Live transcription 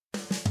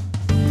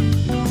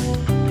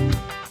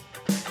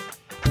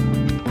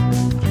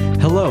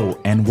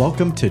and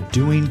welcome to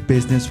Doing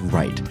Business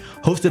Right,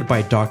 hosted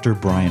by Dr.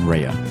 Bryan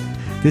Raya.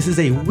 This is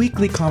a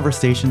weekly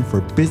conversation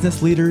for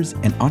business leaders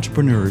and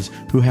entrepreneurs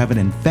who have an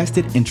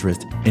invested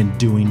interest in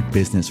doing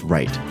business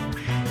right.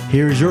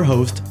 Here is your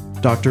host,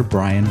 Dr.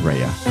 Bryan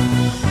Raya.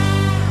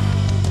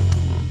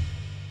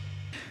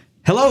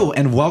 Hello,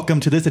 and welcome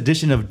to this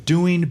edition of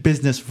Doing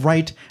Business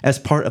Right as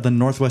part of the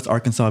Northwest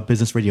Arkansas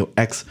Business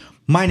RadioX.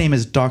 My name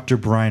is Dr.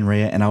 Bryan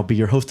Raya, and I'll be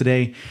your host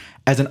today.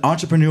 As an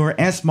entrepreneur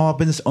and small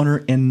business owner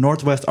in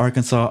Northwest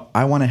Arkansas,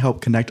 I want to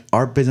help connect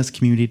our business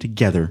community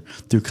together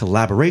through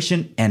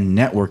collaboration and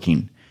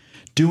networking.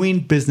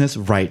 Doing Business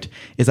Right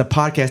is a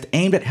podcast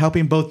aimed at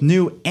helping both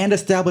new and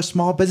established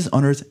small business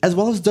owners, as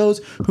well as those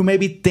who may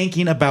be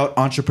thinking about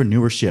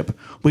entrepreneurship.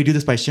 We do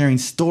this by sharing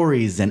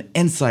stories and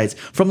insights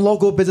from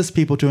local business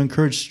people to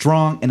encourage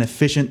strong and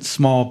efficient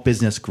small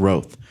business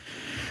growth.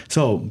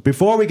 So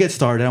before we get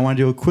started, I want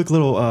to do a quick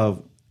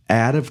little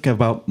ad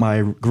about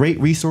my great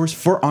resource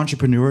for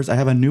entrepreneurs. I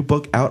have a new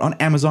book out on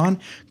Amazon,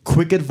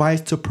 Quick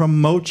Advice to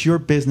Promote Your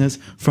Business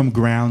from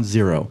Ground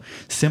Zero.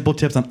 Simple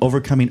tips on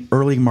overcoming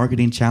early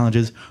marketing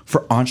challenges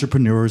for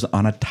entrepreneurs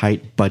on a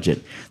tight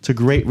budget. It's a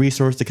great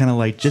resource to kind of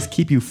like just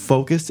keep you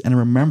focused and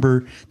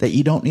remember that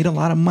you don't need a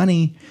lot of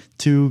money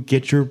to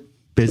get your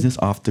business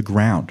off the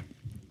ground.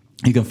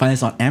 You can find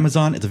this on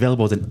Amazon. It's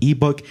available as an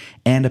ebook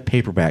and a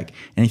paperback.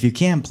 And if you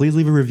can, please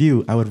leave a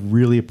review. I would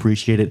really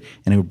appreciate it.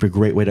 And it would be a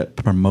great way to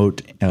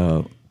promote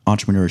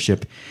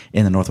entrepreneurship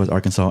in the Northwest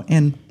Arkansas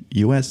and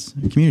U.S.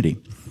 community.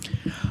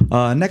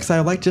 Next, I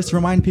would like just to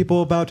remind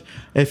people about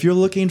if you're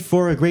looking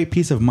for a great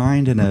peace of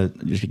mind and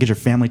to get your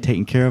family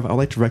taken care of, I'd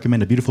like to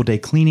recommend A Beautiful Day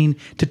Cleaning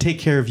to take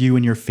care of you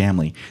and your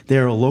family. They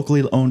are a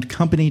locally owned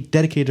company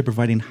dedicated to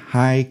providing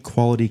high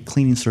quality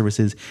cleaning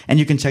services, and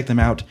you can check them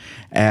out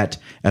at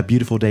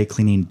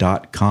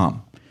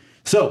beautifuldaycleaning.com.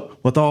 So,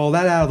 with all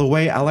that out of the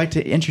way, I'd like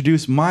to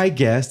introduce my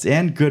guest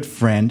and good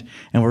friend,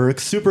 and we're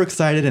super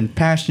excited and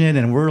passionate,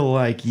 and we're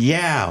like,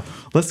 yeah,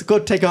 let's go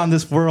take on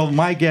this world.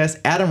 My guest,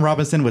 Adam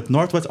Robison with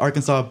Northwest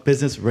Arkansas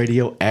Business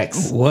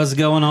RadioX. What's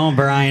going on,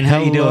 Brian?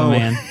 How you doing,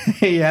 man?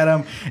 Hey,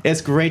 Adam. It's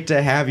great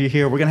to have you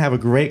here. We're going to have a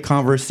great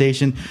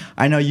conversation.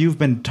 I know you've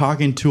been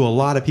talking to a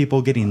lot of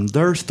people, getting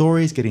their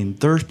stories, getting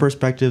their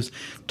perspectives,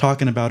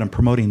 talking about and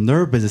promoting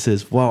their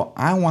businesses. Well,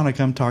 I want to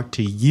come talk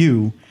to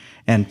you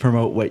and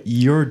promote what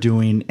you're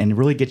doing and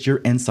really get your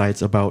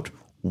insights about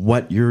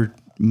what your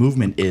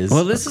movement is.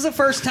 Well, this is the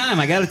first time,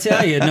 I got to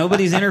tell you.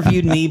 Nobody's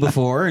interviewed me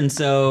before, and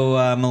so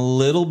I'm a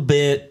little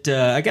bit,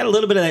 I got a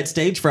little bit of that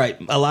stage fright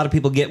a lot of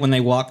people get when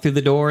they walk through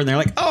the door, and they're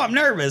like, oh, I'm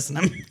nervous, and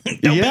I'm,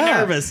 don't be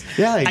nervous.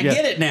 Yeah, I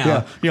get it now.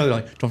 Yeah. You know, they're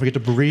like, don't forget to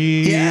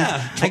breathe.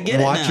 Yeah, I get it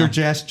now. Watch your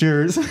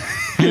gestures.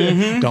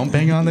 Don't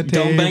bang on the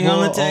table. Don't bang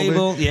on the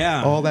table,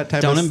 all that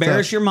type of stuff. Don't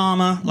embarrass your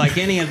mama, like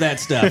any of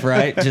that stuff,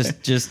 right?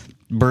 Just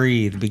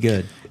breathe, be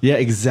good. Yeah,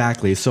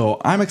 exactly.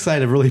 So I'm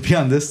excited to really be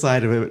on this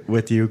side of it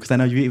with you because I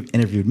know you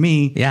interviewed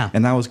me. Yeah.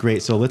 And that was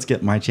great. So let's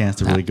get my chance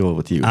to really go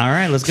with you. All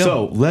right, let's go.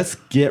 So let's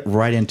get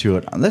right into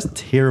it. Let's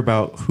hear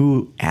about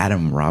who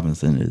Adam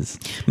Robison is.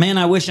 Man,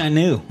 I wish I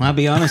knew. I'll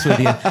be honest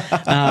with you.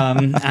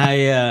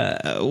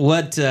 I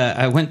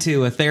went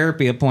to a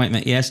therapy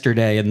appointment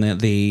yesterday, and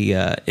the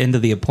end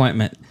of the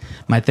appointment,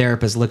 my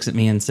therapist looks at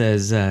me and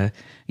says,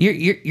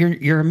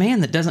 "You're a man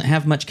that doesn't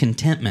have much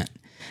contentment."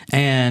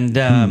 And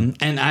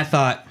I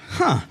thought,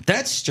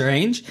 that's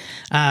strange.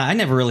 I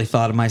never really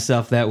thought of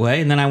myself that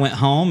way. And then I went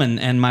home,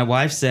 and my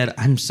wife said,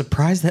 I'm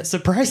surprised that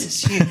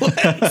surprises you.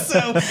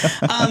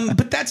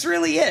 But that's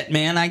really it,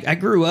 man. I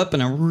grew up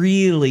in a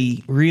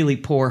really, really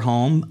poor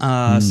home,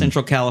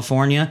 Central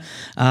California.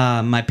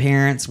 My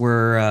parents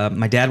were,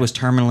 my dad was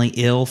terminally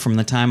ill from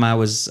the time I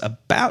was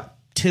about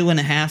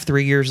 2.5,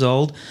 3 years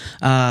old.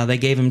 They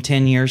gave him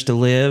 10 years to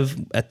live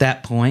at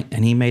that point,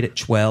 and he made it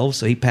 12.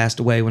 So he passed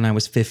away when I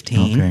was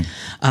 15. Okay.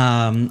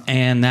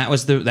 And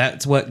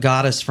that's what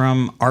got us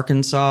from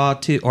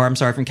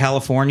from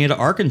California to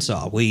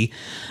Arkansas. We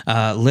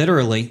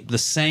literally the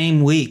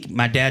same week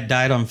my dad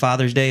died on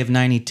Father's Day of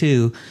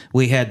 '92.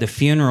 We had the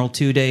funeral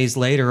 2 days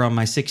later on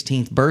my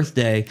 16th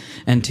birthday,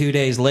 and 2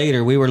 days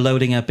later we were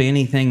loading up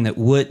anything that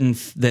would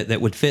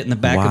fit in the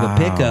back of a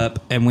pickup,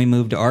 and we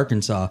moved to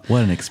Arkansas.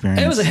 What an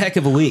experience! It was a heck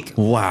of a week.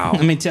 Wow.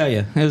 Let me tell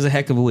you, it was a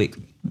heck of a week.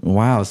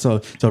 Wow.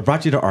 So it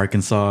brought you to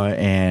Arkansas,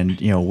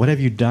 and, what have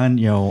you done?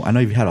 I know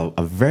you've had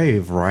a very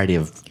variety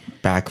of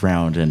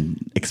background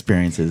and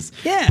experiences.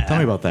 Yeah. Tell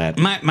me about that.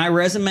 My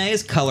resume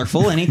is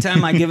colorful.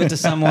 Anytime I give it to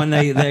someone,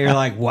 they're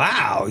like,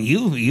 wow,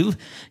 you've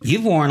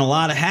worn a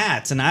lot of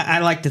hats. And I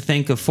like to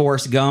think of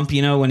Forrest Gump,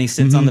 when he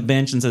sits on the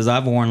bench and says,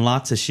 I've worn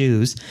lots of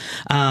shoes.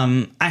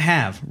 I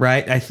have,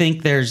 right? I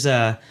think there's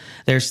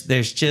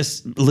there's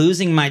just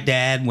losing my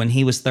dad when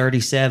he was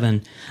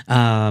 37,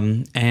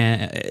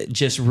 and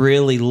just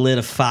really lit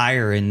a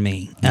fire in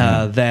me,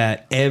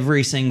 that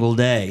every single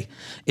day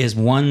is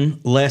one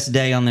less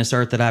day on this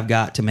earth that I've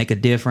got to make a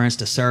difference,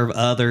 to serve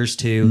others,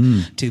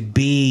 to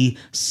be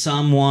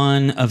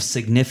someone of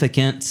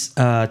significance,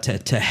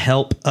 to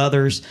help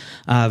others,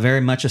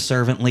 very much a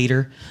servant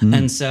leader.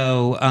 And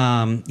so,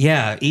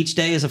 each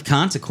day is of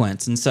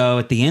consequence. And so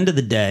at the end of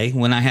the day,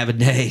 when I have a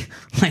day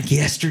like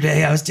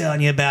yesterday I was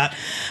telling you about,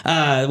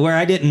 where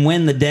I didn't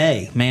win the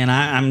day, man,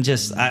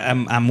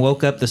 I'm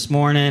woke up this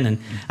morning and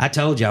I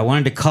told you I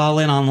wanted to call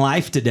in on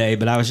life today,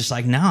 but I was just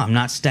like, no, I'm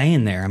not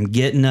staying there. I'm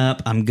getting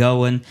up, I'm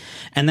going.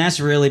 And that's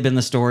really been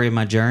the story of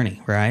my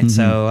journey, right?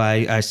 So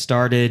I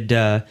started,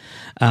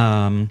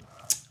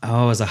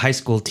 as a high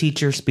school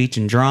teacher, speech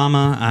and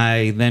drama.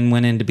 I then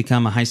went in to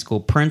become a high school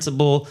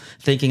principal,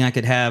 thinking I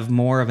could have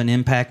more of an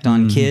impact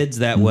on kids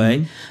that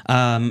way.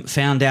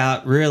 Found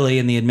out really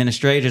in the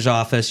administrator's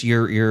office,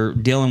 you're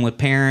dealing with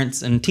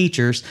parents and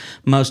teachers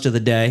most of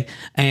the day,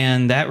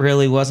 and that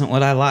really wasn't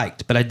what I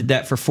liked. But I did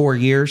that for 4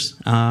 years,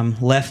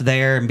 left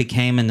there and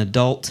became an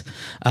adult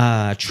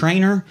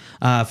trainer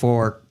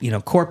for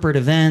corporate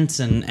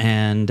events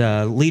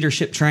and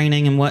leadership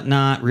training and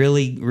whatnot.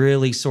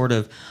 Really sort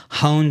of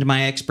honed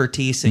my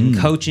expertise in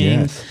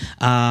coaching.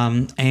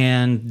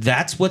 And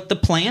that's what the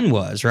plan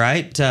was,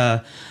 right?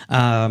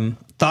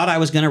 Thought I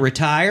was going to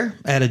retire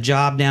at a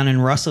job down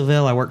in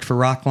Russellville. I worked for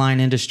Rockline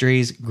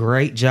Industries.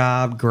 Great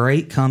job,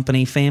 great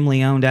company,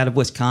 family owned out of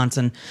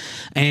Wisconsin.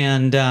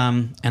 And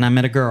I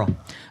met a girl.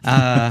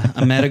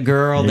 I met a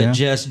girl that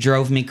just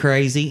drove me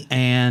crazy.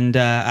 And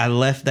I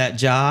left that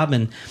job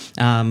and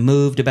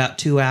moved about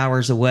 2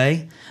 hours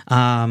away.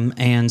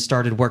 And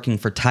started working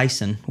for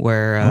Tyson,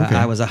 where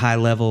I was a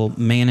high-level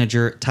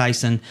manager at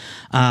Tyson,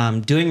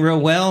 doing real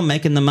well,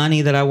 making the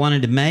money that I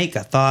wanted to make.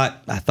 I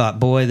thought,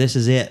 boy, this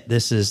is it.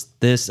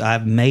 This.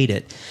 I've made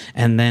it.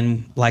 And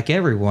then, like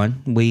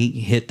everyone, we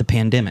hit the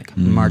pandemic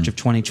in March of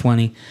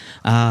 2020.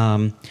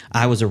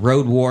 I was a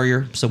road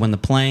warrior, so when the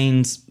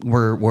planes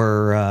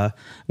were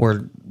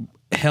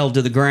held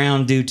to the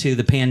ground due to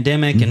the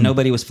pandemic and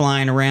nobody was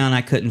flying around,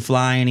 I couldn't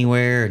fly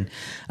anywhere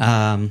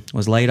and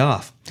was laid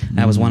off.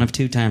 That was one of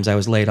 2 times I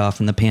was laid off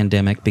in the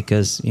pandemic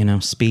because,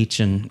 speech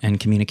and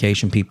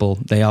communication people,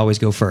 they always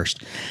go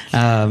first.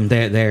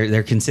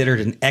 They're considered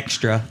an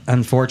extra,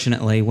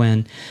 unfortunately,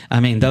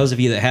 those of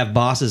you that have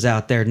bosses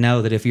out there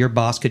know that if your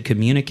boss could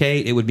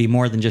communicate, it would be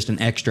more than just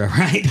an extra,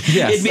 right?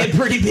 Yes. It'd be a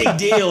pretty big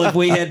deal if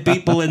we had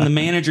people in the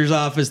manager's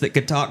office that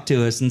could talk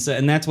to us.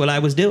 And that's what I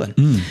was doing.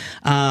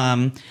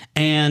 So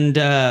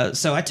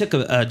I took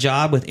a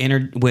job with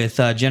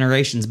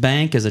Generations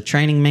Bank as a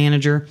training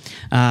manager.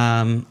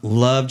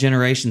 Loved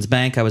Generations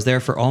Bank. I was there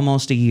for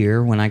almost a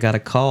year when I got a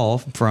call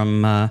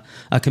from a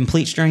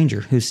complete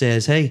stranger who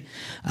says, hey,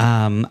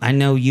 I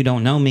know you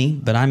don't know me,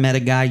 but I met a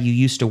guy you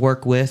used to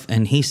work with,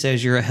 and he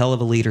says you're a hell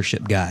of a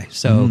leadership guy.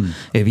 So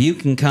if you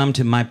can come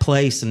to my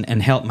place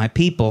and help my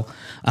people,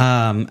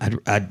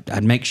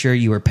 I'd make sure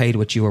you were paid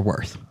what you were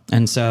worth.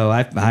 And so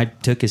I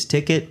took his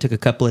ticket, took a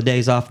couple of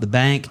days off the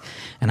bank,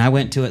 and I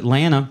went to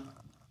Atlanta,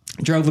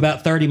 drove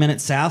about 30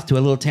 minutes south to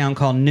a little town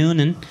called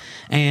Noonan,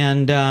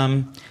 and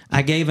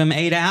I gave him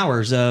 8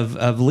 hours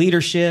of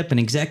leadership and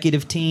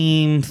executive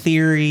team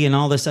theory and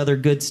all this other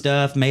good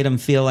stuff, made him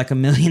feel like $1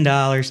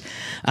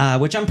 million,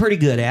 which I'm pretty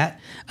good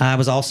at. I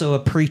was also a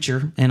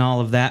preacher and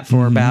all of that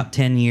for about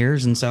 10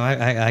 years, and so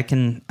I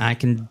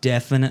can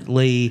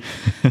definitely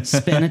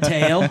spin a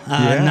tale.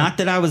 Not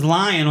that I was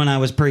lying when I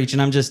was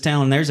preaching. I'm just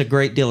telling there's a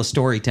great deal of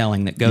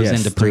storytelling that goes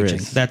into preaching.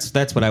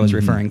 That's what I was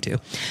referring to.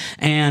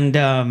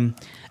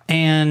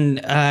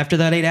 And after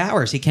that 8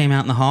 hours, he came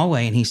out in the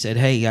hallway and he said,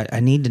 hey, I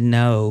need to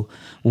know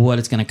what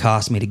it's going to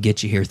cost me to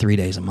get you here 3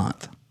 days a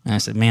month. And I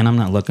said, man, I'm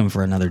not looking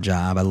for another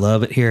job. I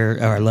love it here.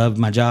 Or I loved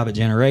my job at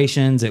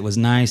Generations. It was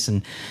nice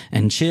and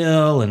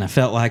chill, and I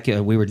felt like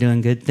we were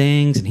doing good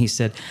things. And he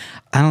said,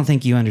 I don't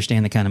think you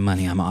understand the kind of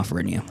money I'm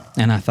offering you.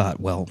 And I thought,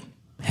 well,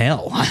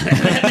 hell,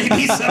 that may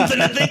be something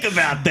to think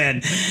about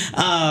then.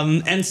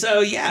 And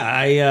so,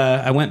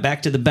 I went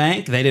back to the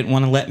bank. They didn't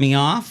want to let me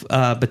off.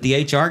 But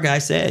the HR guy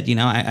said,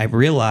 I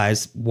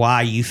realize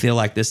why you feel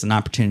like this is an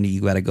opportunity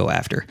you got to go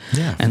after.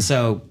 Yeah. And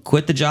so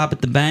quit the job at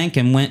the bank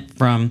and went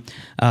from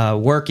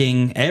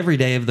working every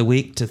day of the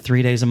week to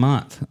 3 days a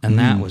month. And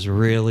that was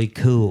really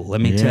cool. Let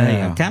me tell you,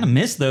 I kind of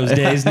miss those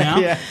days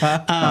now.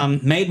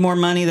 Made more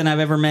money than I've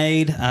ever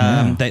made.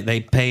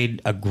 They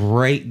paid a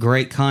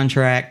great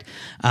contract.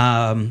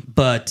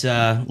 But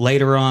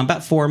later on,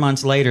 about 4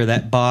 months later,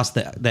 that boss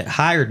that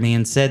hired me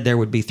and said there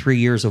would be 3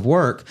 years of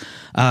work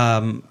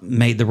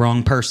made the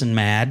wrong person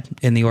mad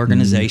in the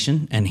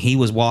organization, and he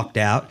was walked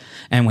out.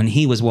 And when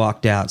he was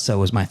walked out, so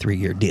was my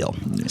 3-year deal.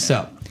 Yeah.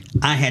 So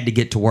I had to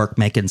get to work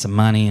making some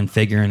money and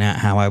figuring out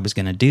how I was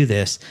going to do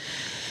this.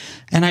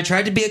 And I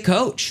tried to be a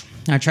coach.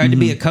 I tried to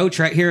be a coach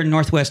right here in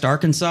Northwest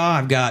Arkansas.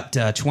 I've got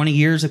 20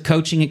 years of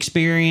coaching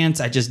experience.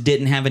 I just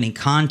didn't have any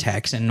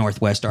contacts in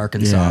Northwest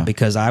Arkansas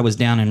because I was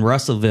down in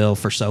Russellville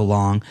for so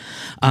long.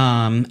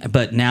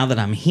 But now that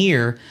I'm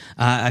here,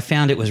 I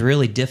found it was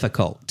really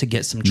difficult to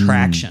get some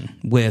traction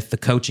with the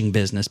coaching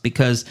business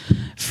because,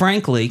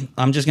 frankly,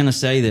 I'm just going to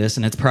say this,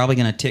 and it's probably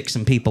going to tick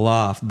some people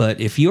off,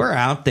 but if you're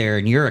out there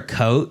and you're a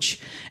coach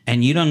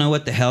and you don't know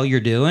what the hell you're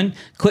doing,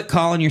 quit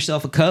calling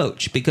yourself a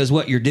coach, because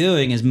what you're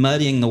doing is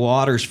muddying the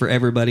waters for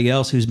everybody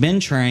else who's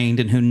been trained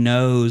and who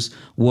knows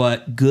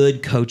what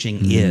good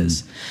coaching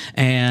is.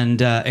 And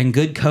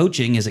good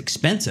coaching is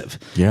expensive.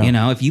 Yeah. You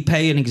know, if you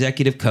pay an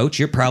executive coach,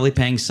 you're probably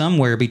paying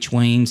somewhere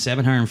between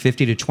 $750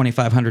 to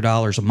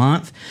 $2,500 a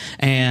month.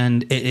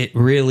 And it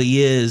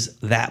really is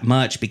that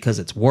much because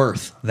it's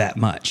worth that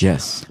much.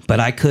 Yes.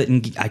 But I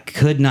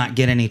could not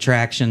get any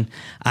traction.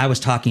 I was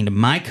talking to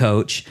my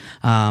coach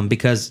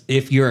because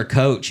if you're a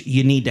coach,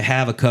 you need to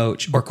have a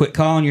coach, or quit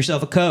calling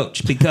yourself a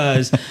coach,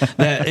 because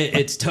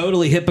it's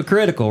totally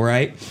hypocritical,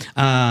 right?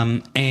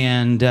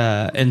 And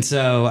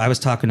so I was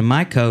talking to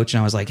my coach,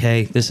 and I was like,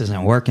 "Hey, this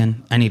isn't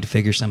working. I need to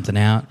figure something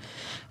out."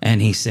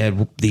 And he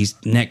said these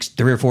next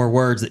 3 or 4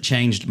 words that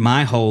changed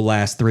my whole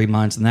last 3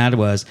 months, and that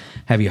was,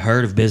 "Have you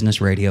heard of Business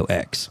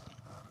RadioX?"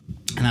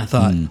 And I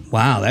thought,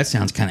 wow, that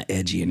sounds kind of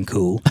edgy and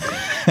cool.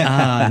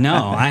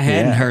 No, I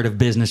hadn't heard of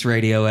Business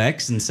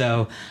RadioX. And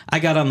so I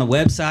got on the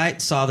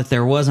website, saw that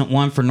there wasn't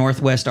one for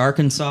Northwest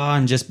Arkansas,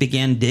 and just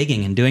began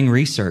digging and doing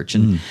research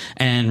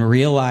and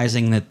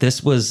realizing that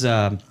this was,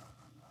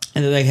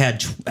 they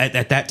had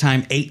at that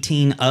time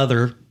 18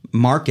 other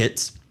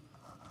markets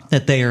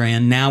that they are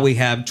in. Now we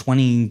have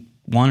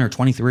 21 or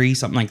 23,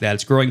 something like that.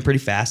 It's growing pretty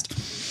fast.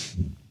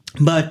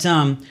 But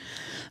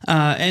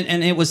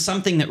and it was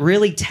something that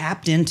really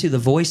tapped into the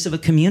voice of a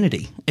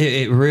community.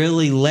 It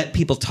really let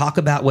people talk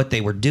about what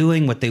they were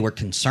doing, what they were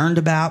concerned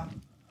about,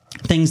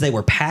 things they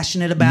were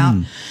passionate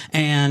about.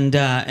 And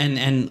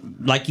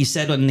like you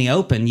said in the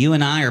open, you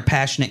and I are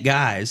passionate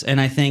guys. And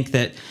I think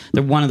that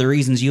one of the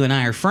reasons you and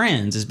I are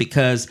friends is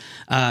because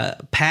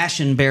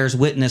passion bears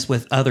witness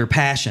with other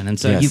passion. And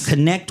so you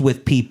connect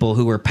with people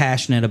who are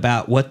passionate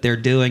about what they're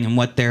doing and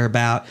what they're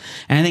about.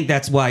 And I think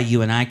that's why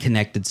you and I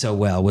connected so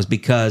well, was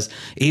because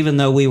even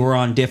though we were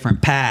on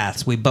different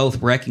paths, we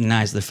both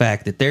recognized the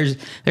fact that there's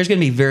going to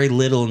be very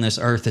little in this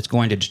earth that's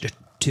going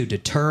to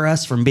deter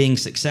us from being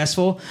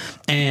successful,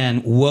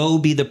 and woe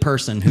be the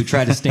person who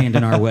tried to stand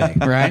in our way,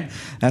 right?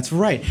 That's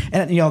right.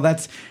 And,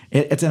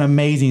 it's an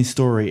amazing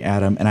story,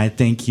 Adam. And I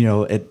think,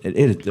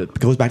 it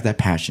goes back to that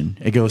passion.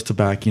 It goes to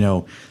back,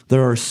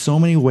 there are so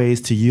many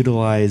ways to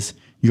utilize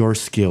your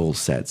skill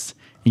sets.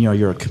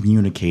 You're a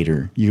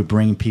communicator. You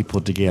bring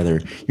people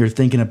together. You're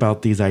thinking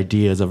about these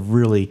ideas of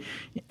really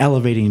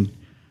elevating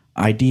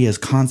ideas,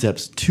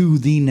 concepts to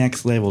the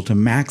next level to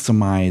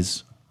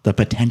maximize the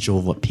potential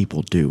of what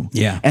people do.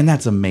 Yeah. And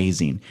that's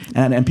amazing.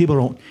 And people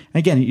don't,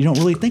 again, you don't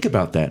really think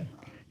about that.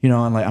 And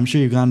I'm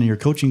sure you've gone to your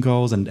coaching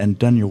calls and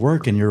done your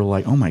work, and you're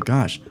like, oh my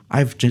gosh,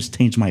 I've just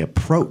changed my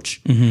approach.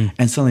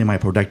 And suddenly my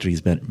productivity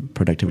is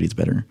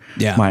better.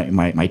 Yeah.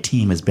 My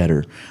team is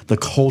better. The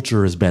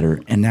culture is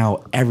better. And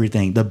now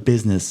the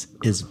business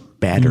is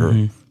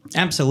better.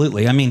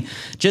 Absolutely. I mean,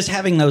 just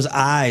having those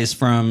eyes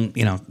from,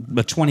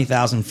 a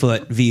 20,000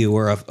 foot view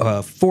or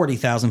a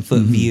 40,000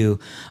 foot view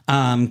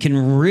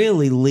can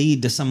really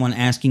lead to someone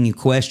asking you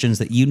questions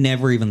that you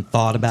never even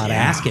thought about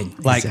asking.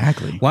 Like,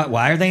 exactly.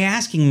 Why are they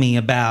asking me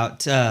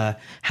about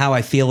how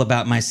I feel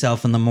about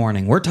myself in the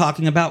morning? We're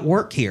talking about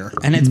work here.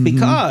 And it's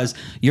because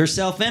your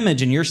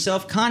self-image and your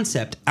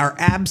self-concept are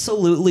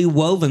absolutely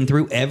woven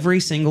through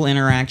every single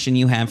interaction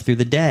you have through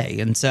the day.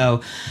 And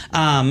so,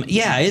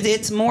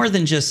 it's more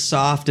than just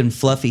soft and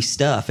fluffy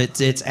stuff.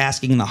 It's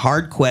asking the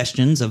hard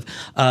questions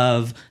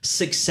of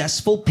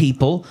successful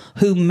people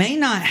who may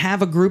not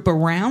have a group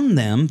around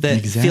them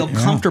that feel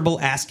comfortable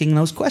asking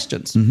those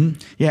questions.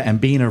 Yeah,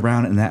 and being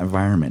around in that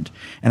environment.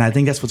 And I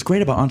think that's what's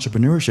great about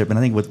entrepreneurship. And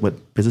I think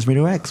with Business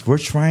RadioX, we're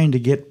trying to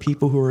get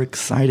people who are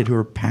excited, who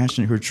are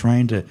passionate, who are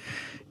trying to,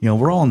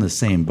 we're all in the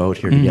same boat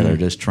here together,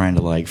 just trying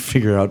to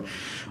figure out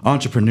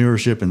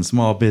entrepreneurship and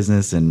small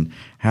business and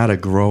how to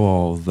grow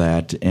all of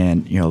that.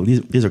 And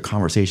these are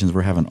conversations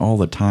we're having all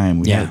the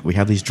time. We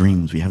have these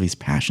dreams, we have these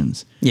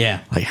passions.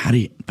 Yeah. Like,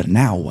 but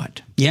now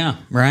what? Yeah,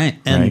 right.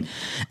 And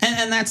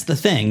that's the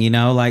thing,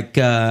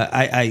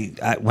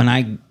 I when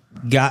I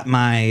got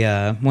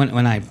my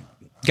when I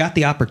got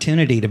the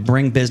opportunity to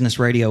bring Business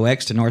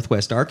RadioX to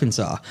Northwest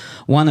Arkansas,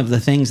 one of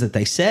the things that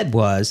they said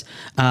was,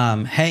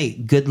 hey,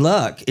 good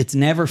luck. It's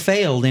never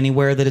failed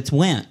anywhere that it's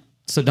went.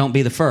 So don't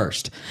be the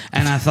first.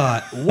 And I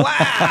thought,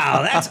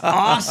 wow, that's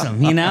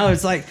awesome.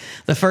 It's like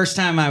the first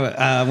time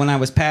when I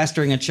was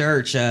pastoring a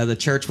church, the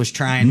church was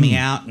trying me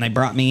out, and they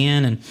brought me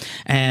in.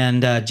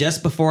 And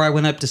just before I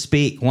went up to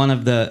speak, one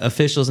of the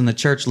officials in the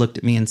church looked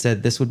at me and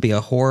said, "This would be a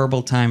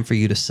horrible time for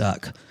you to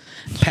suck."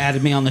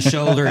 Patted me on the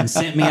shoulder and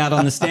sent me out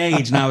on the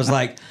stage. And I was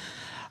like,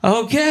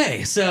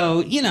 Okay,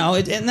 so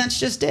and that's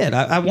just it.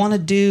 I want to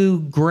do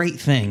great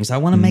things. I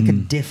want to make a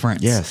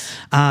difference. Yes.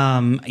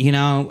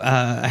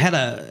 I had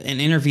an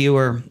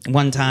interviewer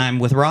one time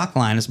with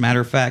Rockline. As a matter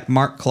of fact,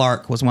 Mark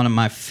Clark was one of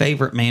my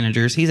favorite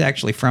managers. He's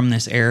actually from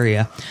this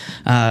area,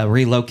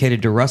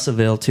 relocated to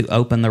Russellville to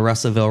open the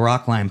Russellville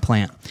Rockline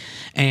plant.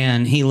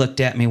 And he looked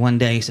at me one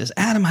day. He says,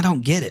 "Adam, I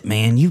don't get it,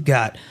 man. You've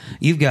got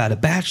a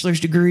bachelor's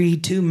degree,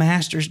 2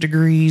 master's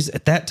degrees."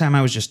 At that time,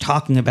 I was just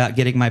talking about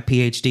getting my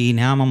PhD.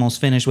 Now I'm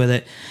almost finished with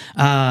it.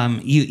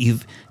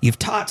 You've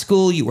taught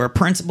school. You were a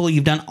principal.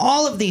 You've done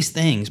all of these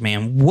things,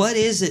 man. What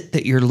is it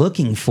that you're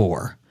looking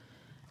for?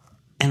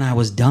 And I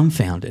was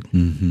dumbfounded.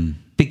 Mm-hmm.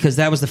 Because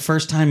that was the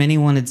first time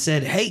anyone had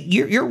said, "Hey,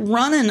 you're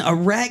running a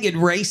ragged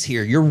race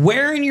here. You're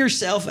wearing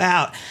yourself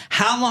out.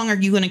 How long are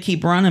you going to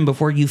keep running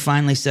before you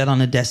finally set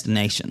on a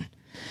destination?"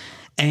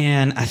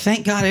 And I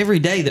thank God every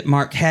day that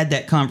Mark had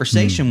that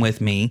conversation with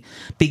me,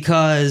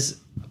 because,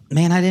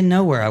 man, I didn't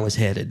know where I was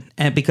headed.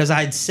 And because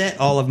I'd set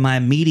all of my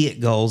immediate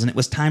goals, and it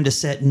was time to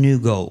set new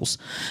goals.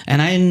 And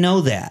I didn't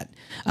know that.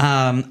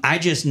 I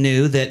just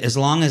knew that as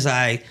long as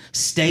I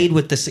stayed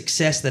with the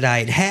success that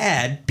I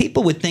had,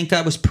 people would think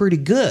I was pretty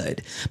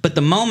good. But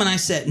the moment I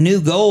set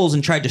new goals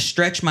and tried to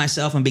stretch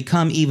myself and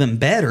become even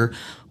better,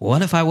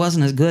 what if I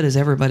wasn't as good as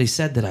everybody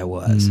said that I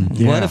was?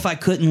 What if I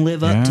couldn't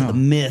live up to the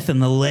myth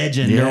and the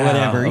legend or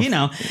whatever,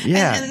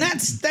 Yeah. And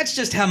that's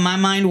just how my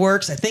mind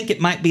works. I think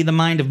it might be the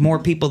mind of more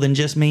people than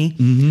just me.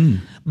 Mm-hmm.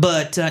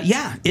 But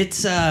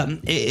it's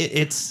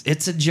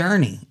a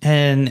journey,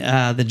 and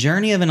the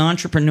journey of an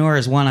entrepreneur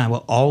is one I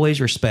will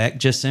always respect,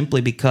 just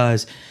simply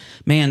because,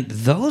 man,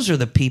 those are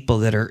the people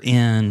that are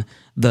in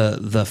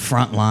the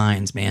front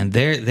lines, man.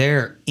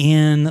 They're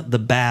in the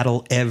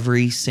battle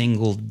every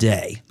single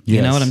day.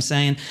 You know what I'm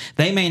saying?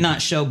 They may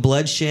not show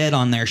bloodshed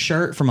on their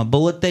shirt from a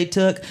bullet they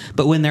took,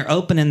 but when they're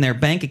opening their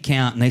bank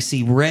account and they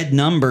see red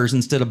numbers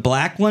instead of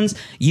black ones,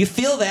 you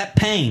feel that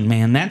pain,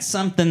 man. That's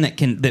something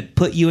that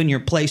put you in your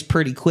place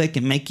pretty quick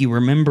and make you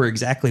remember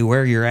exactly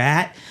where you're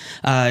at,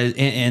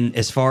 and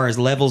as far as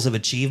levels of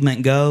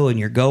achievement go and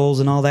your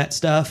goals and all that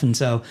stuff. And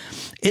so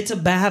it's a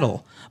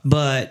battle.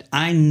 But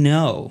I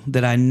know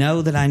that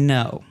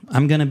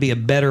I'm going to be a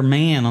better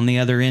man on the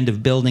other end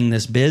of building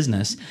this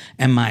business.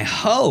 And my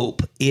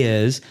hope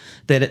is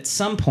that at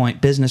some point,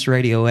 Business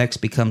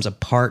RadioX becomes a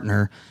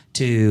partner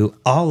to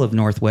all of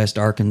Northwest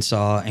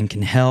Arkansas and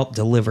can help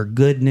deliver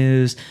good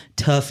news,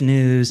 tough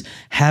news,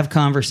 have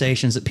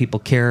conversations that people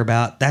care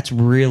about. That's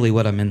really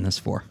what I'm in this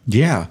for.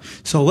 Yeah.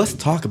 So let's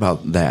talk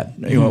about that.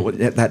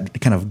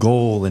 That kind of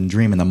goal and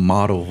dream and the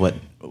model of what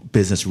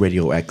Business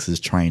RadioX is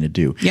trying to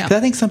do. Yeah. 'Cause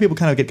I think some people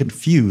kind of get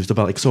confused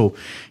about, so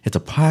it's a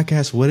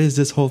podcast. What is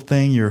this whole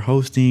thing you're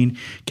hosting?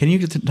 Can you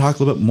talk a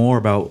little bit more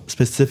about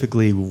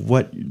specifically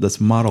what this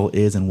model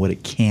is and what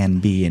it can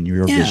be in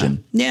your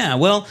vision? Yeah.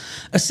 Well,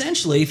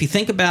 essentially, if you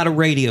think about a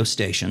radio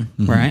station,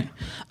 right?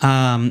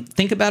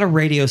 Think about a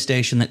radio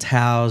station that's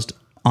housed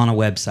on a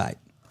website,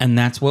 and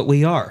that's what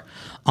we are.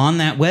 On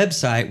that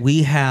website,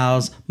 we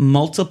house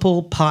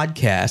multiple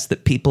podcasts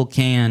that people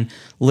can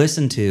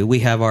listen to.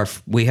 We have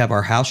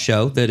our house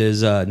show that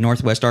is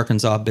Northwest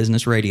Arkansas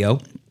Business Radio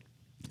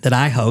that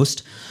I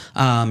host.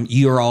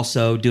 You're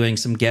also doing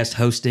some guest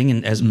hosting,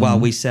 and while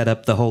we set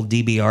up the whole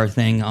DBR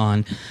thing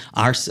on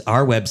our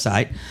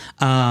website.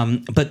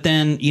 But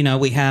then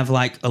we have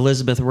like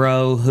Elizabeth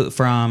Rowe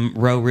from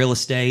Rowe Real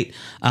Estate,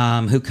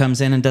 who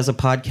comes in and does a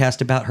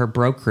podcast about her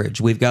brokerage.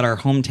 We've got our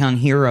Hometown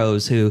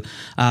Heroes, who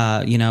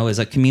is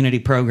a community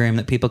program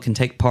that people can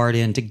take part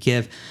in to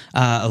give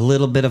a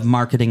little bit of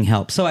marketing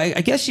help. So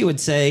I guess you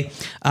would say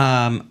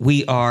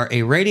we are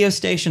a radio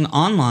station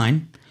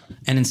online.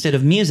 And instead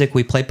of music,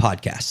 we play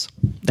podcasts.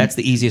 That's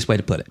the easiest way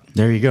to put it.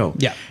 There you go.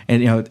 Yeah.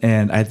 And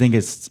and I think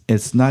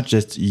it's not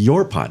just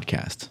your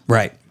podcast.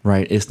 Right.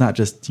 Right. It's not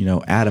just,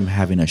 Adam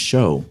having a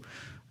show.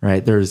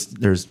 Right. There's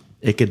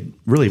it could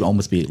really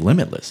almost be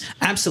limitless.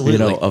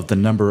 Absolutely. Of the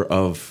number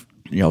of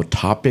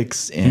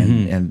topics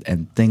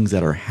and things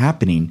that are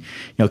happening,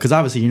 because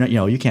obviously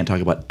you can't talk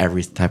about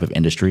every type of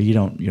industry. You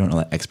don't know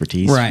that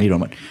expertise. Right. You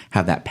don't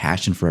have that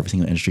passion for every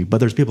single industry. But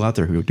there's people out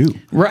there who do.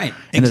 Right.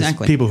 And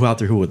exactly. there's people who out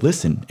there who would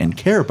listen and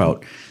care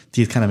about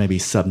these kind of maybe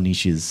sub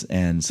niches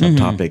and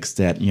subtopics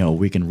that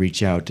we can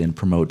reach out and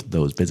promote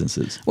those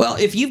businesses. Well,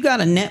 if you've got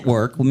a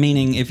network,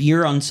 meaning if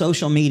you're on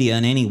social media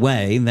in any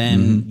way,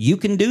 then you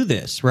can do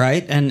this,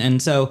 right?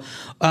 And so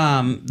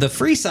the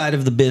free side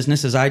of the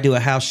business is I do a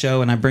house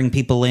show and I bring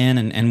people in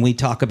and we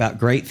talk about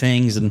great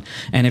things. And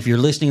if you're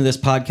listening to this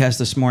podcast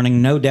this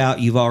morning, no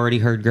doubt you've already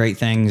heard great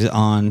things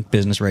on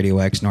Business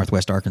RadioX,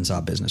 Northwest Arkansas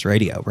Business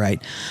Radio,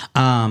 right?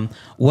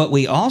 What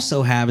we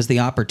also have is the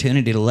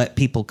opportunity to let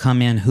people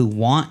come in who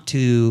want want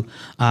to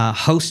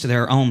host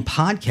their own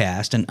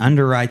podcast and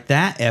underwrite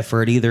that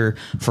effort, either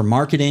for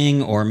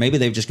marketing or maybe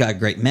they've just got a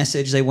great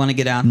message they want to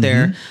get out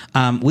there,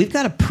 we've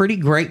got a pretty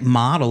great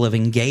model of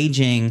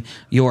engaging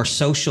your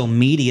social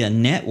media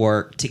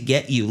network to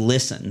get you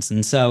listens.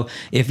 And so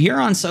if you're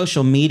on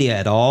social media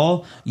at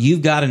all,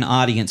 you've got an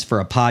audience for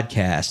a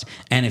podcast.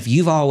 And if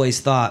you've always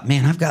thought,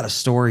 man, I've got a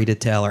story to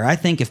tell, or I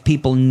think if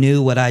people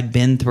knew what I'd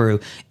been through,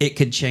 it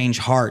could change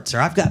hearts, or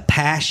I've got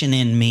passion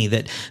in me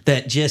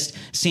that just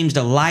seems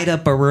to light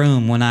up a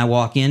room when I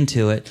walk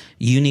into it,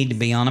 you need to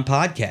be on a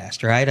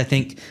podcast, right? I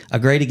think a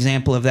great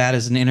example of that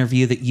is an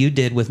interview that you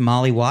did with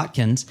Molly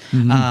Watkins.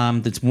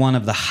 That's one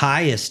of the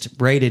highest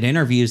rated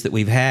interviews that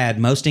we've had,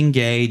 most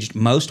engaged,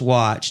 most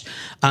watched.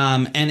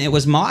 And it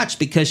was watched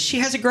because she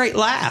has a great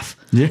laugh.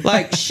 Yeah.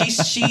 Like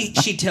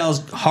she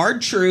tells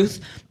hard truth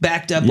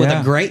backed up with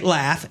a great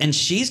laugh, and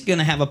she's going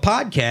to have a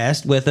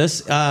podcast with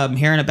us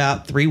here in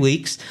about 3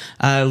 weeks.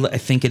 I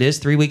think it is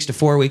 3 weeks to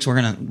 4 weeks.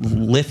 We're going to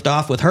lift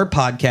off with her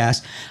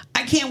podcast.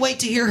 I can't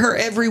wait to hear her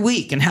every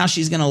week and how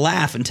she's going to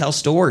laugh and tell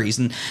stories.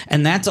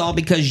 And that's all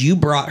because you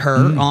brought her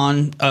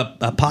on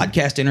a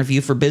podcast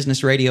interview for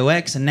Business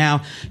RadioX. And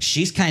now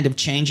she's kind of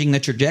changing the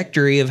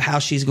trajectory of how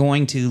she's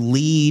going to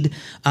lead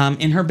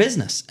in her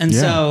business. And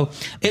so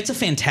it's a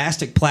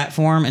fantastic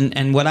platform.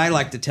 And what I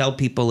like to tell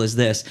people is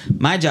this: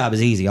 my job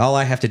is easy. All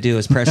I have to do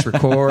is press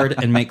record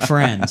and make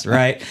friends,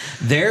 right?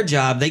 Their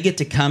job, they get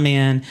to come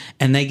in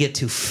and they get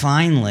to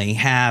finally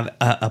have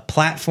a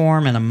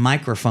platform and a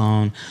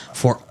microphone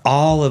for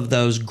all of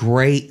those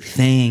great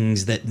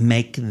things that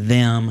make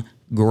them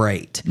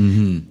great.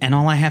 And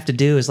all I have to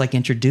do is like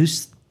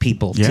introduce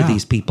people to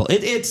these people.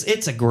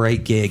 It's a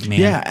great gig, man.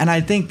 Yeah, and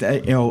I think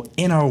that,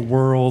 in our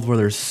world where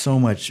there's so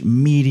much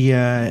media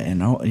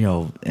and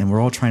and we're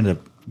all trying to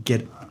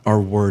get our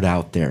word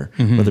out there,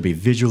 whether it be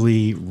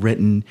visually,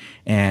 written,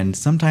 and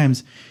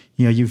sometimes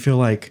you feel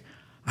like,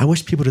 I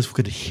wish people just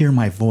could hear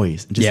my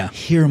voice and just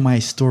hear my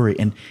story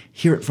and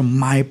hear it from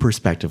my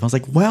perspective. I was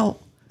like, well,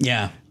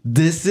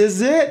 this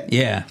is it.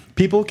 Yeah.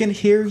 People can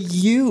hear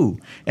you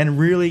and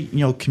really,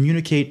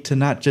 communicate to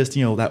not just,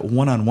 that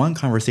one-on-one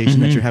conversation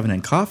that you're having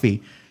in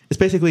coffee. It's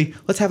basically,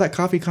 let's have that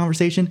coffee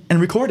conversation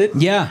and record it.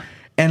 Yeah.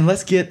 And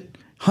let's get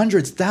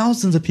hundreds,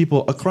 thousands of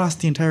people across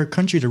the entire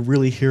country to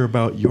really hear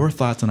about your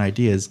thoughts and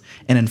ideas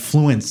and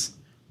influence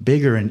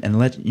bigger and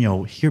let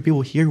hear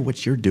people hear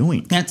what you're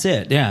doing. That's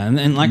it. Yeah.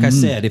 And like I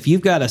said, if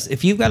you've got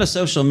a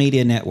social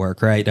media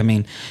network, right? I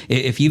mean,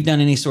 if you've done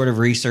any sort of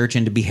research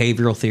into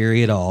behavioral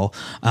theory at all,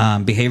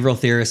 behavioral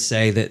theorists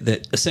say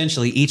that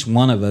essentially each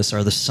one of us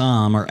are the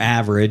sum or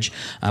average,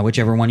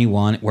 whichever one you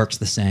want, it works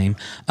the same,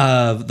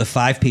 of the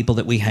 5 people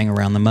that we hang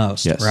around the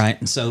most, right?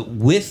 And so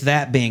with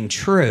that being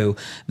true,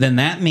 then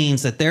that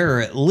means that there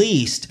are at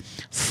least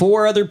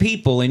 4 other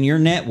people in your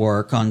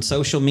network on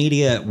social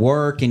media, at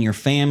work, in your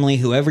family,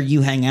 whoever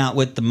you hang out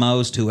with the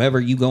most, whoever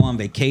you go on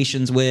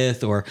vacations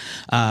with or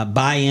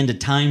buy into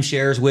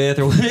timeshares with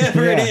or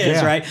whatever it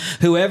is, right?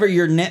 Whoever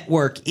your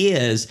network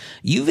is,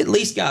 you've at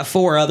least got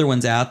 4 other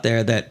ones out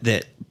there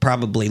that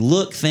probably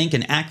look, think,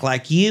 and act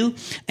like you,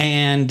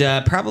 and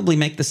probably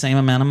make the same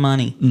amount of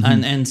money.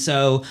 And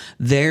so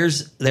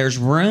there's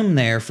room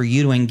there for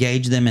you to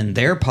engage them in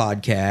their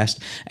podcast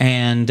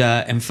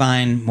and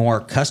find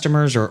more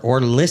customers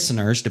or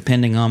listeners,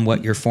 depending on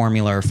what your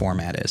formula or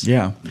format is.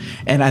 Yeah,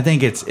 and I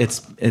think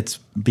it's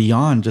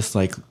beyond just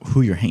like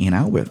who you're hanging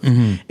out with.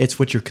 It's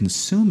what you're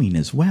consuming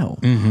as well.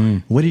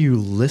 What are you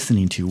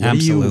listening to? What are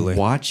you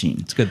watching?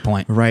 It's a good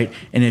point, right?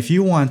 And if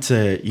you want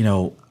to,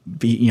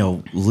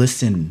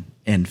 listen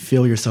and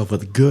fill yourself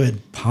with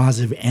good,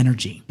 positive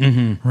energy,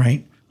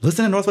 right?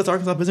 Listen to Northwest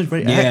Arkansas Business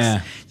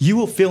RadioX. You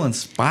will feel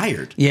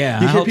inspired.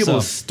 Yeah, you hear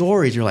people's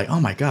stories. You're like,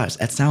 oh my gosh,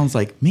 that sounds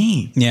like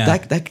me. Yeah,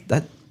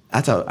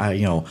 that's how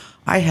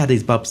I had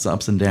these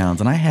ups and downs,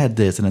 and I had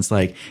this, and it's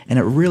like, and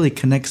it really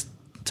connects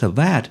to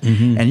that.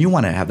 And you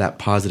want to have that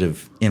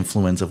positive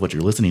influence of what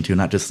you're listening to,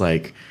 not just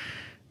like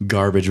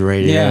garbage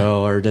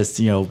radio or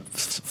just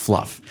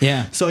fluff.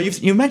 Yeah. So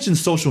you mentioned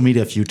social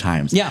media a few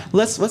times. Yeah.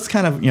 Let's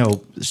kind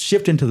of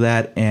shift into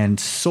that and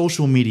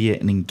social media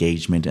and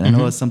engagement. And I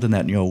know it's something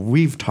that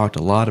we've talked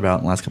a lot about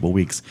in the last couple of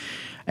weeks,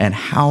 and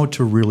how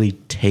to really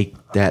take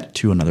that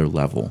to another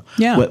level.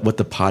 Yeah. With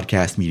the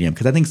podcast medium,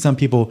 because I think some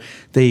people,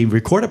 they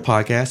record a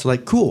podcast, they're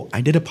like, cool,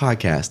 I did a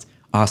podcast,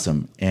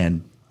 awesome,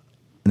 and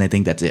they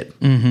think that's it.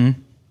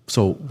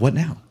 So what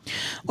now?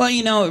 Well,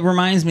 it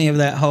reminds me of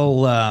that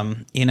whole,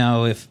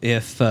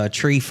 if a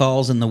tree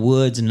falls in the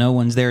woods and no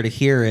one's there to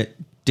hear it,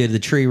 did the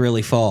tree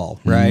really fall,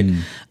 right?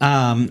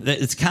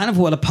 It's kind of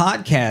what a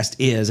podcast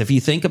is. If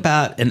you think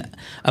about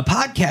a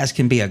podcast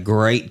can be a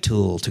great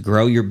tool to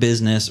grow your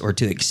business or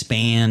to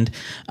expand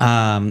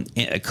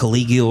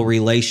collegial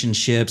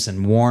relationships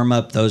and warm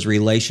up those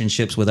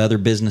relationships with other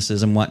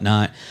businesses and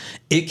whatnot.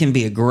 It can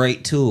be a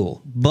great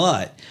tool,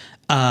 but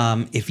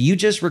If you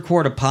just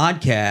record a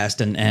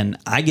podcast and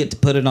I get to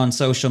put it on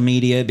social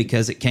media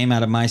because it came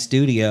out of my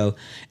studio,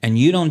 and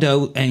you don't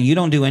do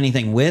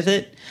anything with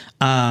it,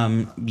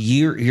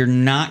 you're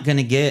not going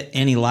to get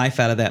any life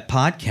out of that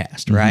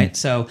podcast, right?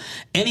 So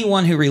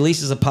anyone who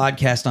releases a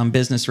podcast on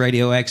Business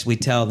RadioX, we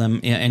tell them,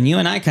 and you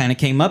and I kind of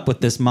came up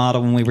with this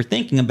model when we were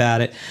thinking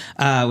about it.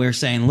 We were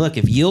saying, look,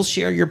 if you'll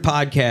share your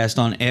podcast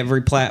on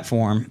every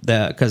platform,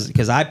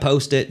 because I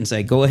post it and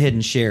say, go ahead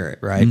and share it,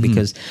 right?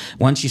 Because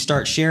once you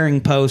start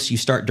sharing posts, you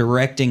start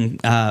directing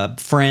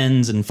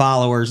friends and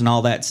followers and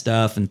all that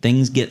stuff, and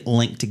things get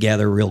linked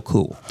together real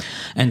cool.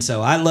 And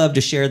so I love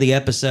to share the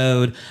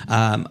episode.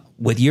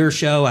 With your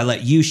show, I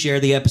let you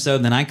share the episode,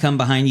 and then I come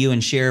behind you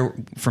and share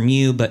from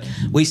you. But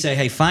we say,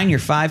 hey, find your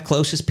 5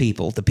 closest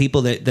people, the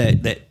people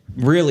that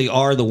really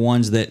are the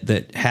ones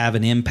that have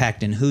an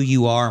impact in who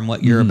you are and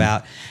what you're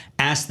about.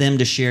 Ask them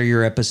to share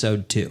your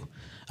episode too.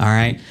 All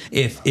right.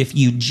 If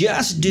you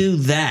just do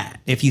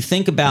that, if you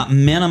think about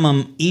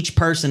minimum, each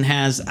person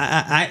has,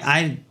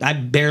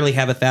 I barely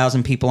have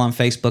 1,000 people on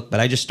Facebook,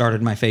 but I just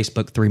started my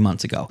Facebook 3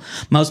 months ago.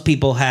 Most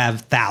people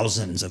have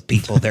thousands of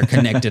people they're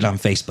connected on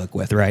Facebook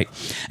with, right?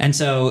 And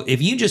so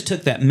if you just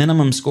took that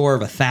minimum score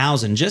of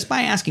 1,000, just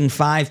by asking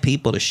 5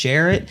 people to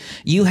share it,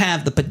 you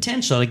have the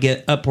potential to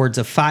get upwards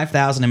of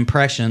 5,000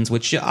 impressions,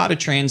 which ought to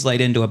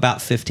translate into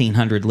about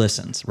 1,500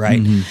 listens,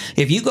 right?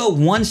 If you go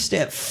one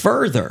step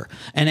further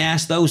and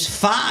ask those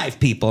 5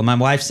 people, my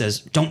wife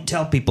says, don't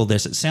tell people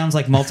this. It sounds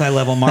like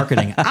multi-level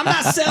marketing. I'm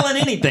not selling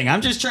anything.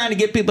 I'm just trying to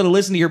get people to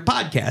listen to your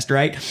podcast,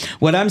 right?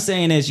 What I'm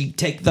saying is you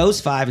take those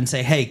 5 and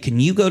say, hey, can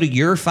you go to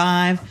your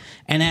 5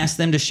 and ask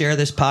them to share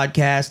this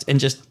podcast, and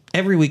just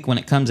every week when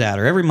it comes out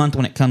or every month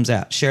when it comes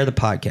out, share the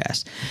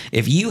podcast.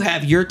 If you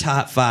have your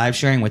top 5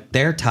 sharing with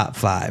their top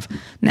 5,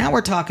 now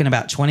we're talking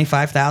about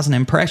 25,000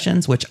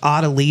 impressions, which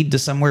ought to lead to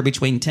somewhere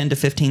between 10 to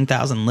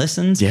 15,000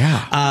 listens.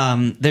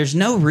 Yeah. There's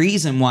no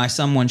reason why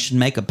someone should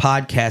make a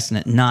podcast and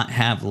it not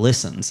have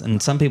listens.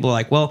 And some people are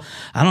like, well,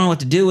 I don't know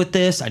what to do with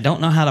this. I don't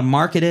know how to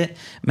market it.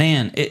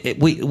 Man,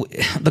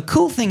 the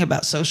cool thing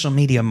about social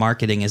media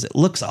marketing is it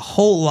looks a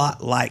whole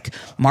lot like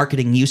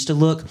marketing used to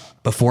look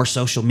before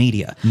social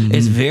media.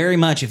 It's very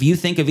much, if you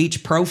think of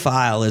each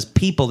profile as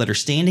people that are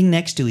standing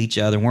next to each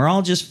other, we're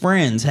all just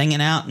friends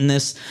hanging out in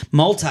this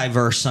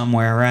multiverse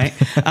somewhere, right?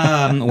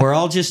 We're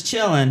all just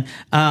chilling.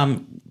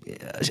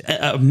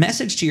 A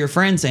message to your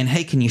friend saying,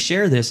 hey, can you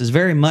share this, is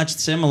very much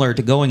similar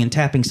to going and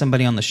tapping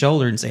somebody on the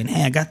shoulder and saying,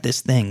 hey, I got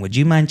this thing. Would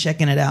you mind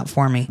checking it out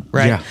for me?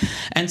 Right. Yeah.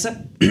 And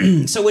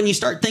so when you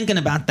start thinking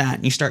about that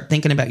and you start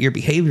thinking about your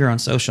behavior on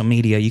social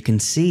media, you can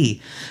see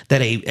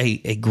that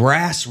a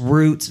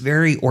grassroots,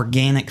 very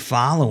organic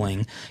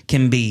following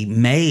can be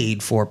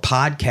made for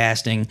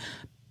podcasting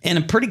in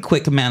a pretty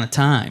quick amount of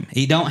time.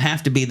 You don't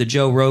have to be the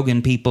Joe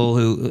Rogan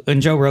people and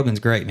Joe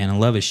Rogan's great, man. I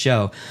love his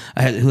show,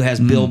 who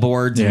has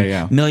billboards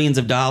and millions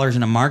of dollars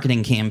in a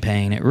marketing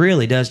campaign. It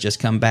really does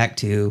just come back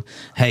to,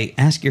 hey,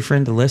 ask your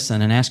friend to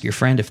listen, and ask your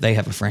friend if they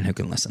have a friend who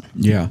can listen.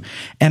 Yeah.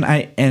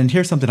 And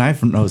here's something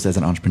I've noticed as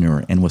an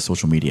entrepreneur and with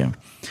social media.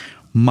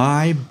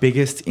 My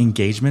biggest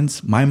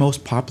engagements, my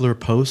most popular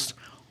posts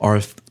are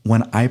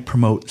when I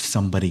promote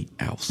somebody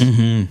else.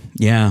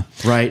 Yeah.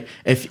 Right?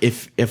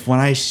 If when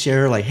I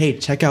share, like, hey,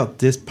 check out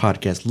this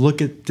podcast,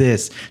 look at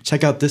this,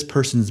 check out this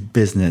person's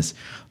business,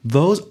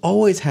 those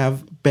always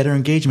have better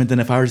engagement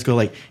than if I were to go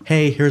like,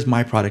 hey, here's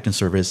my product and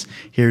service,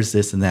 here's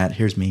this and that,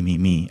 here's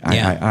me,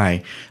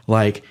 I.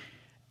 Like,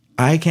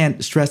 I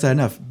can't stress that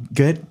enough.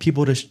 Get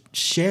people to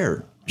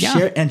share. Yeah.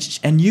 Share,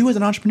 and you as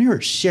an entrepreneur,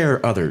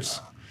 share others.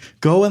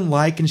 Go and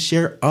like and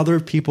share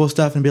other people's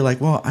stuff and be like,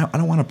 well, I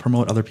don't want to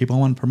promote other people. I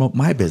want to promote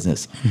my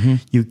business.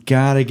 You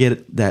got to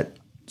get that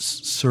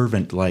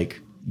servant, like,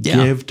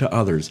 give to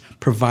others,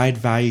 provide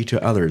value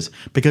to others.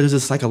 Because there's a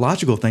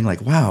psychological thing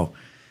like, wow,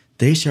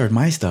 they shared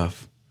my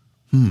stuff.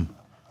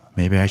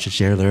 Maybe I should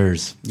share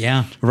theirs.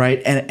 Yeah.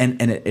 Right? And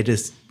it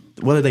is,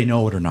 whether they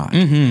know it or not.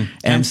 And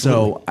absolutely.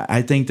 So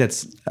I think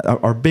that's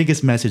our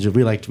biggest message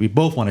that we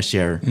both want to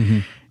share.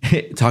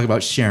 Talk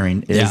about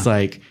sharing is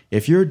like,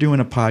 if you're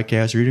doing a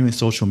podcast or you're doing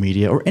social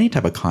media or any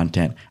type of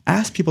content,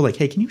 ask people like,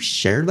 hey, can you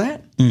share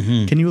that?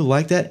 Can you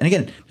like that? And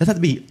again, it doesn't have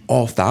to be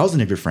all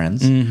 1,000 of your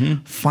friends.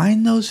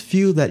 Find those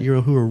few that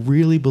who are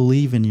really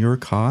believe in your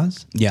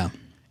cause. Yeah.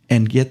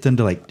 And get them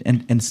to like,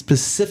 and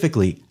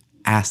specifically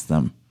ask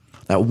them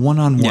that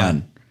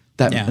one-on-one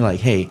that like,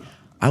 hey,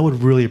 I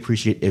would really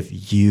appreciate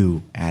if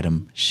you,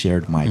 Adam,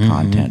 shared my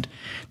content.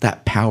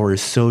 That power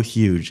is so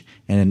huge.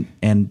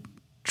 And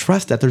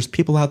trust that there's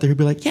people out there who'd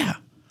be like,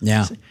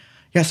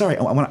 sorry,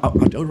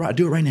 I'll do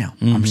it right now.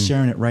 I'm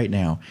sharing it right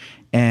now.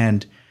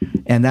 And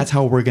that's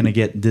how we're going to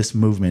get this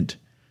movement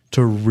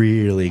to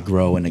really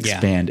grow and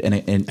expand. And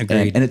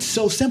it's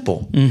so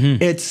simple.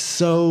 It's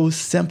so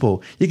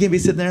simple. You can be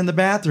sitting there in the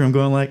bathroom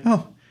going like,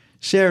 oh,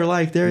 share,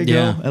 like, there you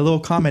go. A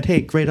little comment.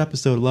 Hey, great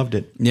episode. Loved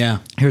it. Yeah.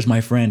 Here's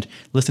my friend.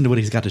 Listen to what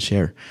he's got to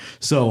share.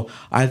 So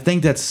I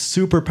think that's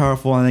super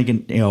powerful. And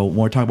again, when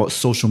we're talking about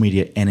social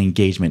media and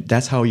engagement,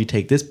 that's how you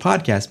take this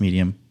podcast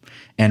medium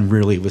and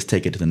really let's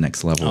take it to the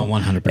next level. Oh,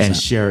 100%. And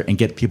share and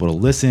get people to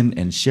listen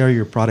and share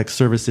your product,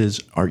 services,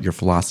 or your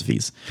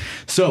philosophies.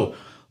 So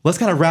let's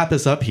kind of wrap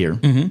this up here,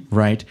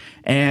 right?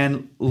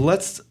 And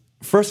let's,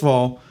 first of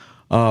all,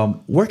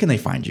 where can they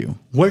find you?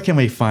 Where can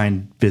we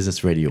find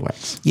Business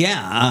RadioX?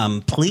 Yeah,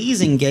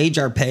 please engage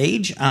our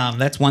page.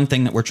 That's one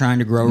thing that we're trying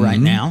to grow right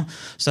now,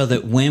 so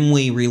that when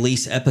we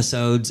release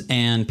episodes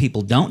and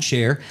people don't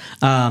share,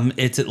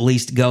 it's at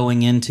least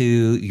going into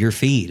your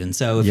feed. And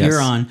so if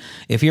you're on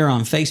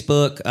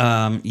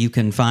Facebook, you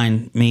can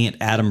find me at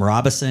Adam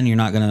Robison. You're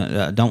not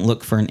gonna don't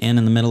look for an N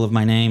in the middle of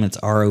my name. It's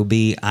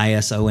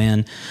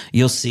Robison.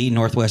 You'll see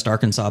Northwest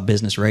Arkansas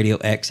Business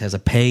RadioX has a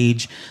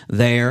page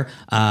there.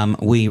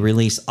 We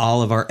release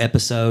all of our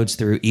episodes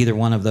through either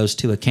one of those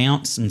two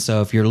accounts. And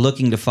so if you're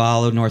looking to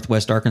follow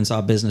Northwest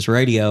Arkansas Business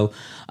Radio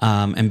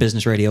and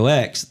Business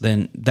RadioX,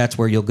 then that's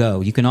where you'll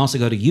go. You can also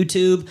go to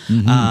YouTube.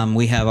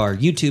 We have our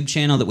YouTube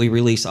channel that we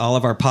release all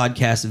of our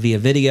podcasts via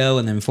video,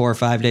 and then 4 or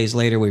 5 days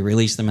later we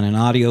release them in an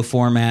audio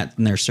format,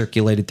 and they're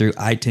circulated through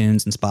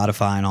iTunes and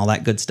Spotify and all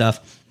that good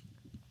stuff.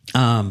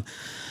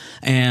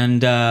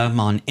 And I'm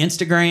on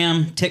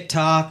Instagram,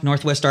 TikTok,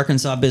 Northwest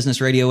Arkansas Business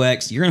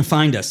RadioX. You're going to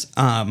find us.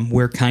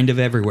 We're kind of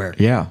everywhere.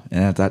 Yeah,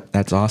 and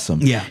that's awesome.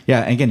 Yeah.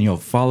 Yeah, and again,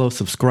 follow,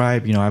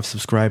 subscribe. I've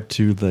subscribed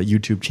to the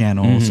YouTube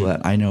channel so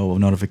that I know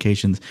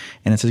notifications.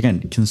 And it says,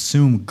 again,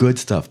 consume good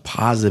stuff,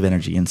 positive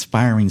energy,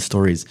 inspiring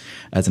stories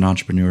as an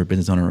entrepreneur,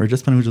 business owner, or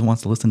just someone who just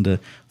wants to listen to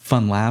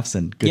fun laughs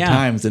and good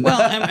times. And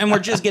and we're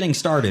just getting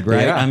started,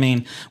 right? Yeah. I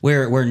mean,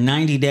 we're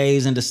 90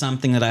 days into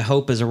something that I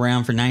hope is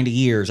around for 90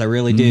 years. I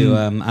really do.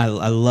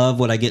 I love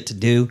what I get to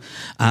do.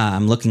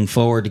 I'm looking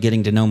forward to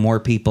getting to know more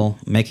people,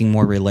 making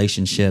more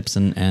relationships,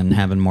 and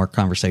having more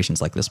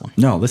conversations like this one.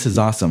 No, this is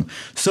awesome.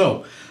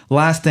 So,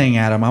 last thing,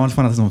 Adam, I want to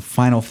find out some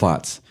final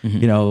thoughts.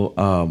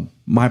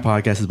 My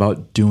podcast is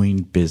about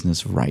doing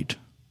business right?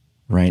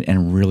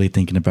 And really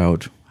thinking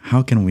about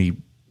how can we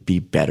be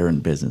better in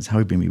business?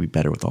 How can we be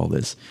better with all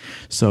this?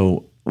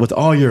 So, with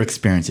all your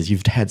experiences,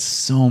 you've had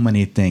so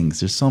many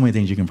things. There's so many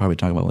things you can probably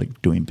talk about, like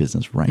doing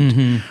business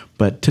right.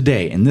 But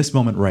today, in this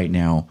moment right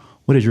now,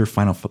 what is your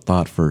final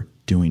thought for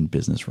doing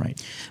business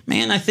right?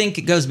 Man, I think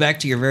it goes back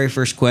to your very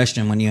first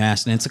question when you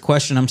asked, and it's a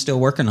question I'm still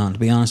working on, to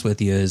be honest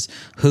with you, is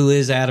who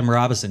is Adam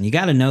Robison? You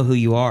got to know who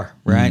you are,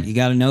 right? You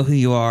got to know who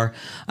you are,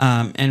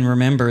 and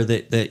remember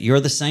that you're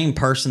the same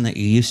person that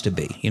you used to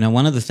be.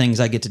 One of the things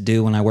I get to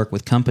do when I work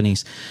with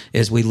companies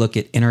is we look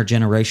at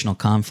intergenerational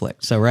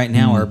conflict. So right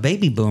now, our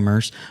baby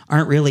boomers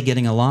aren't really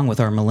getting along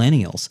with our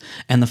millennials.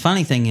 And the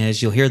funny thing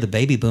is, you'll hear the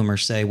baby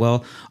boomers say,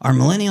 well, our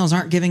millennials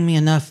aren't giving me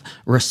enough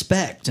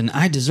respect, and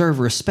I deserve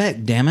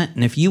respect, damn it.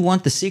 And if you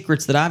want the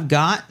secrets that I've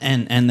got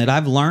and that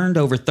I've learned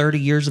over 30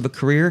 years of a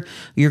career,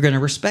 you're going to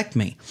respect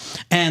me.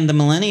 And the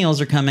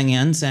millennials are coming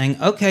in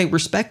saying, okay,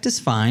 respect is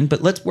fine,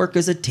 but let's work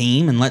as a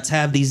team and let's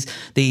have these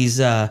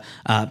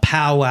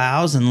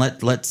powwows, and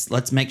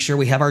let's make sure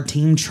we have our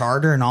team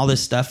charter and all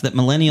this stuff that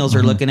millennials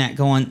are looking at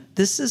going,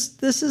 this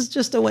is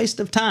just a waste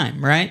of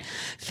time, right?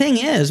 Thing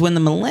is, when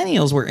the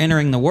millennials were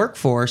entering the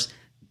workforce,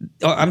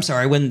 when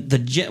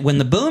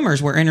the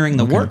boomers were entering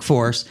the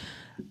workforce,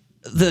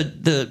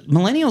 the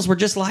millennials were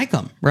just like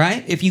them,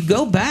 right? If you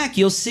go back,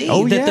 you'll see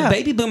the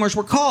baby boomers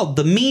were called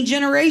the me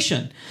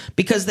generation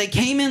because they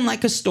came in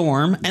like a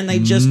storm and they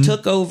just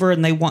took over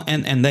and they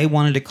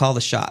wanted to call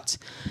the shots.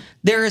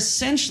 They're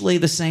essentially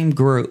the same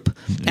group.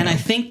 Yeah. And I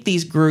think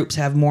these groups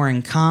have more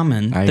in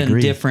common than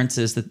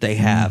differences that they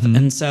have.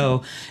 And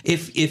so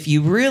if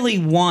you really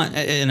want,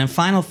 in a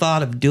final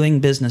thought of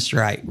doing business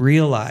right,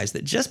 realize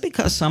that just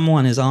because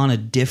someone is on a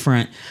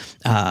different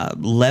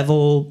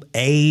level,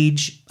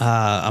 age,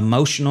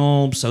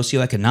 emotional,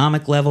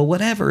 socioeconomic level,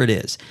 whatever it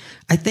is,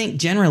 I think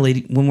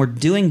generally when we're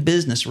doing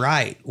business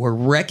right, we're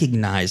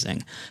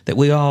recognizing that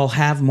we all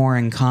have more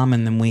in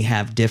common than we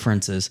have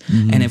differences.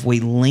 And if we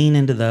lean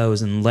into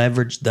those and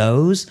leverage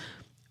those,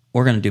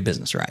 we're going to do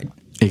business right.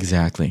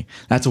 Exactly.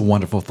 That's a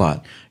wonderful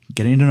thought.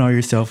 Getting to know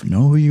yourself,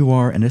 know who you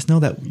are, and just know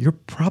that you're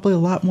probably a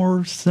lot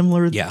more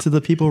similar to the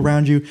people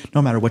around you,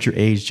 no matter what your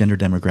age, gender,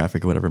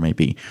 demographic, or whatever it may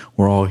be.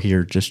 We're all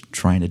here just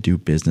trying to do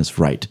business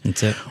right.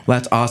 That's it. Well,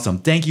 that's awesome.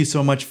 Thank you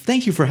so much.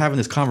 Thank you for having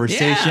this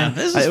conversation. Yeah,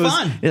 this was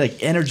fun.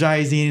 Like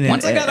energizing.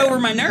 Once I got over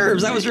my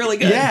nerves, that was really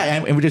good.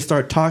 Yeah, and we just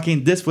started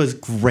talking. This was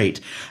great.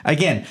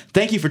 Again,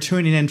 thank you for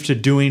tuning in to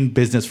Doing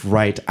Business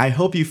Right. I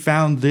hope you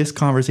found this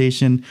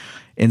conversation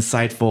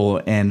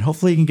insightful, and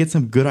hopefully you can get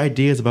some good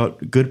ideas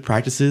about good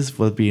practices,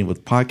 whether it be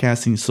with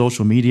podcasting,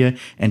 social media,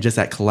 and just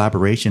that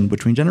collaboration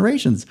between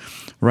generations,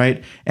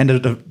 right? And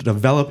the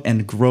develop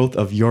and growth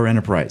of your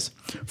enterprise.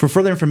 For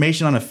further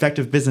information on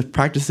effective business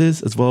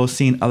practices, as well as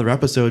seeing other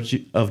episodes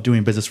of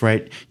Doing Business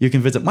Right, you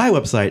can visit my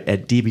website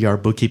at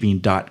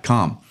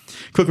dbrbookkeeping.com.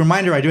 Quick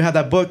reminder, I do have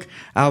that book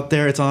out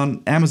there. It's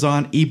on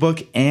Amazon, ebook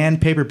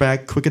and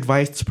paperback. Quick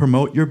advice to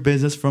promote your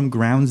business from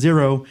ground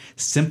zero.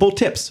 Simple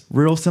tips,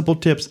 real simple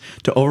tips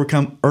to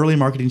overcome early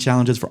marketing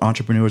challenges for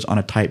entrepreneurs on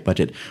a tight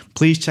budget.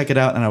 Please check it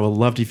out, and I would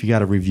love to if you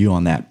got a review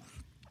on that.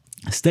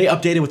 Stay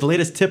updated with the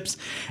latest tips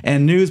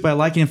and news by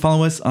liking and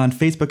following us on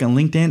Facebook and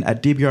LinkedIn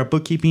at DBR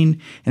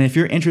Bookkeeping. And if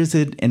you're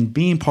interested in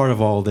being part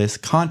of all this,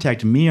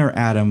 contact me or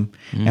Adam,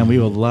 and we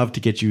would love to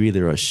get you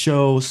either a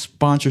show,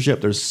 sponsorship.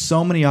 There's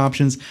so many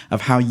options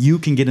of how you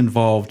can get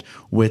involved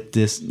with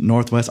this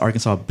Northwest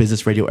Arkansas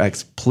Business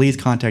RadioX. Please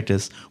contact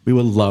us. We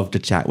would love to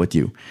chat with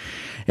you.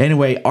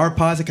 Anyway, our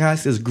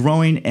podcast is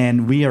growing,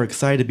 and we are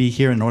excited to be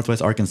here in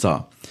Northwest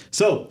Arkansas.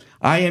 So,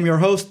 I am your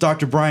host,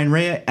 Dr. Bryan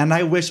Raya, and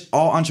I wish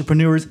all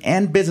entrepreneurs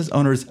and business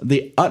owners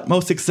the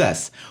utmost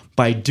success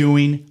by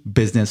doing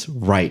business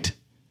right.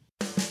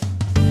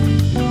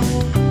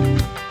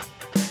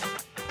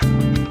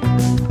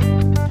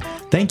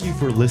 Thank you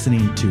for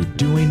listening to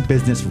Doing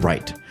Business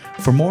Right.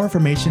 For more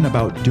information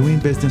about doing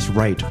business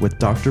right with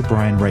Dr.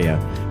 Bryan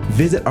Raya,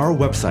 visit our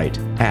website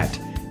at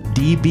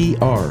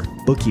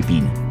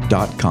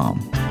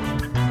dbrbookkeeping.com.